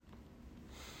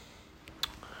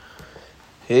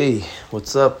Hey,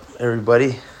 what's up,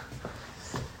 everybody?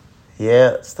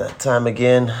 Yeah, it's that time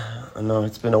again. I know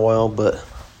it's been a while, but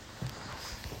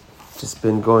just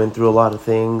been going through a lot of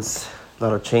things, a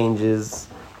lot of changes.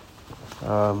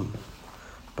 But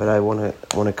I want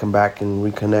to come back and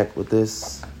reconnect with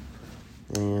this,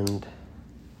 and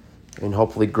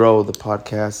hopefully grow the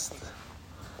podcast.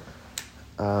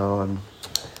 I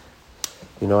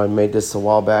made this a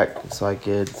while back so I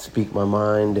could speak my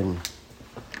mind and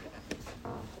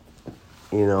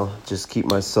just keep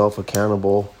myself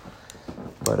accountable.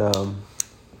 But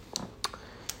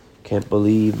can't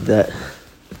believe that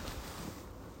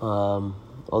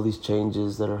all these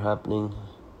changes that are happening.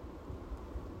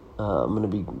 I'm gonna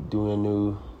be doing a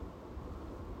new,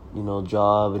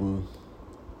 job, and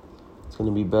it's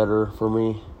gonna be better for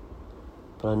me.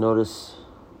 But I notice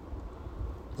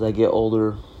as I get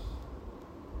older,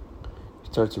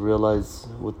 you start to realize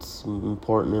what's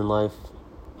important in life,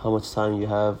 how much time you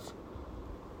have.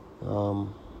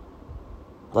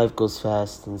 Life goes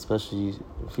fast, and especially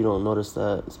if you don't notice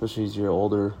that, especially as you're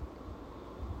older,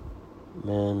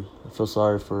 man, I feel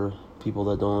sorry for people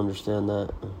that don't understand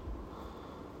that.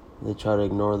 They try to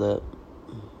ignore that.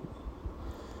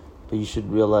 But you should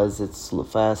realize it's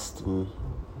fast and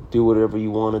do whatever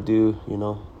you want to do, You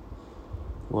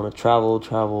want to travel.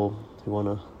 You want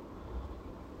to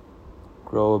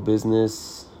grow a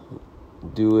business,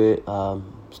 do it.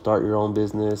 Start your own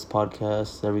business,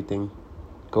 podcast, everything.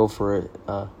 Go for it.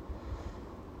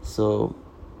 So,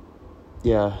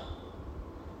 yeah,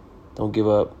 don't give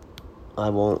up. I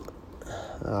won't.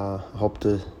 Hope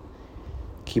to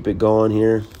keep it going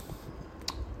here.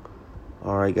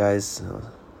 All right, guys.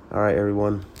 All right,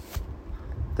 everyone.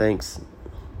 Thanks.